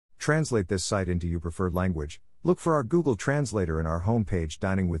Translate this site into your preferred language. Look for our Google Translator in our homepage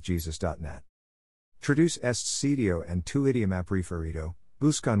diningwithjesus.net. Traduce este sitio en tu idioma preferido.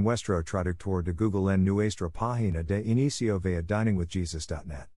 Busca nuestro traductor de Google en nuestra página de inicio via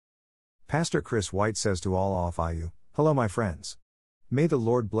diningwithjesus.net. Pastor Chris White says to all of you, hello my friends. May the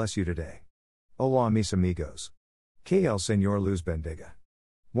Lord bless you today. Hola mis amigos. Que el Señor luz bendiga.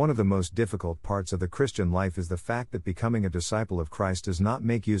 One of the most difficult parts of the Christian life is the fact that becoming a disciple of Christ does not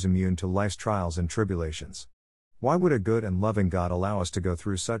make you immune to life's trials and tribulations. Why would a good and loving God allow us to go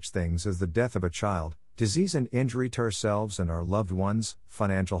through such things as the death of a child, disease and injury to ourselves and our loved ones,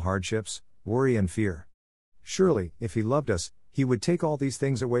 financial hardships, worry and fear? Surely, if He loved us, He would take all these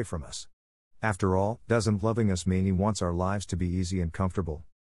things away from us. After all, doesn't loving us mean He wants our lives to be easy and comfortable?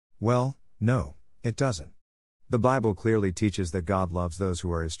 Well, no, it doesn't. The Bible clearly teaches that God loves those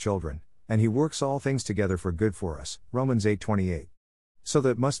who are His children, and He works all things together for good for us, Romans 8:28. So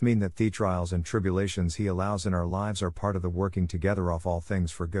that must mean that the trials and tribulations He allows in our lives are part of the working together of all things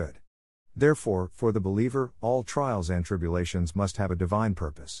for good. Therefore, for the believer, all trials and tribulations must have a divine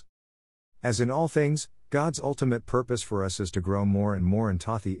purpose. As in all things, God's ultimate purpose for us is to grow more and more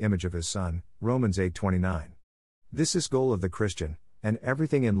into the image of His Son, Romans 8:29. This is the goal of the Christian, and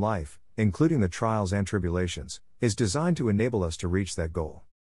everything in life, including the trials and tribulations, is designed to enable us to reach that goal.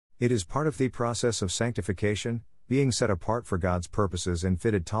 It is part of the process of sanctification, being set apart for God's purposes and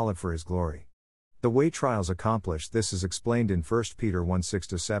fitted to live for His glory. The way trials accomplish this is explained in 1 Peter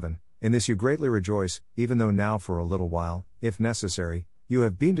 1:6-7, in this you greatly rejoice, even though now for a little while, if necessary, you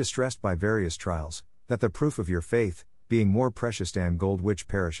have been distressed by various trials, that the proof of your faith, being more precious than gold which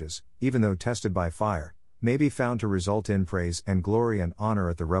perishes, even though tested by fire, may be found to result in praise and glory and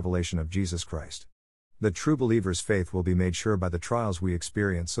honor at the revelation of Jesus Christ. The true believer's faith will be made sure by the trials we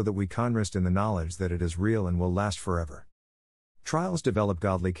experience so that we can rest in the knowledge that it is real and will last forever. Trials develop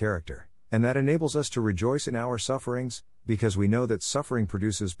godly character, and that enables us to rejoice in our sufferings, because we know that suffering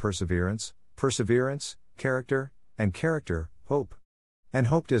produces perseverance, character, and character, hope. And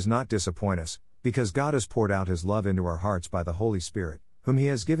hope does not disappoint us, because God has poured out His love into our hearts by the Holy Spirit, whom He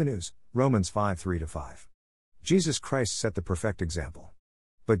has given us, Romans 5:3-5. Jesus Christ set the perfect example.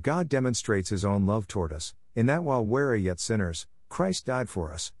 But God demonstrates His own love toward us, in that while we were yet sinners, Christ died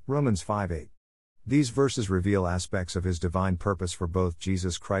for us, Romans 5:8. These verses reveal aspects of His divine purpose for both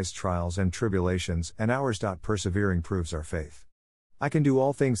Jesus Christ's trials and tribulations and ours. Persevering proves our faith. I can do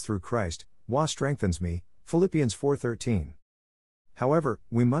all things through Christ, who strengthens me, Philippians 4:13. However,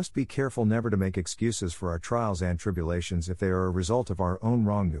 we must be careful never to make excuses for our trials and tribulations if they are a result of our own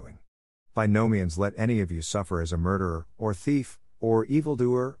wrongdoing. By no means let any of you suffer as a murderer, or thief, or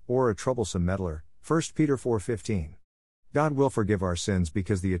evildoer, or a troublesome meddler, 1 Peter 4:15. God will forgive our sins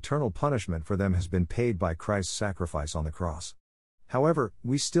because the eternal punishment for them has been paid by Christ's sacrifice on the cross. However,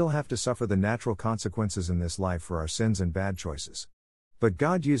 we still have to suffer the natural consequences in this life for our sins and bad choices. But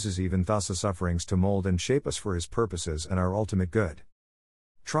God uses even thus sufferings to mold and shape us for His purposes and our ultimate good.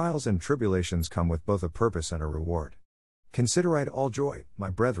 Trials and tribulations come with both a purpose and a reward. Consider it all joy, my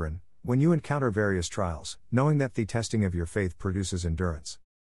brethren, when you encounter various trials, knowing that the testing of your faith produces endurance.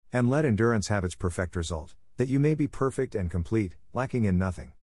 And let endurance have its perfect result, that you may be perfect and complete, lacking in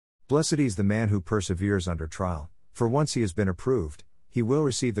nothing. Blessed is the man who perseveres under trial, for once he has been approved, he will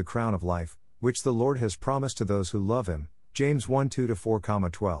receive the crown of life, which the Lord has promised to those who love Him, James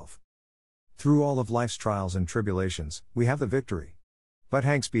 1:2-4, 12. Through all of life's trials and tribulations, we have the victory. But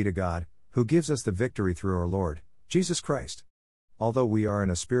thanks be to God, who gives us the victory through our Lord, Jesus Christ. Although we are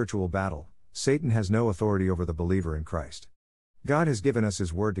in a spiritual battle, Satan has no authority over the believer in Christ. God has given us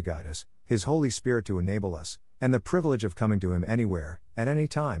His Word to guide us, His Holy Spirit to enable us, and the privilege of coming to Him anywhere, at any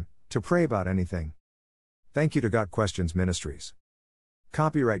time, to pray about anything. Thank you to Got Questions Ministries.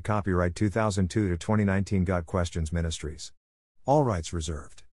 Copyright 2002 to 2019 Got Questions Ministries. All rights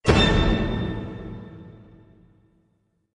reserved.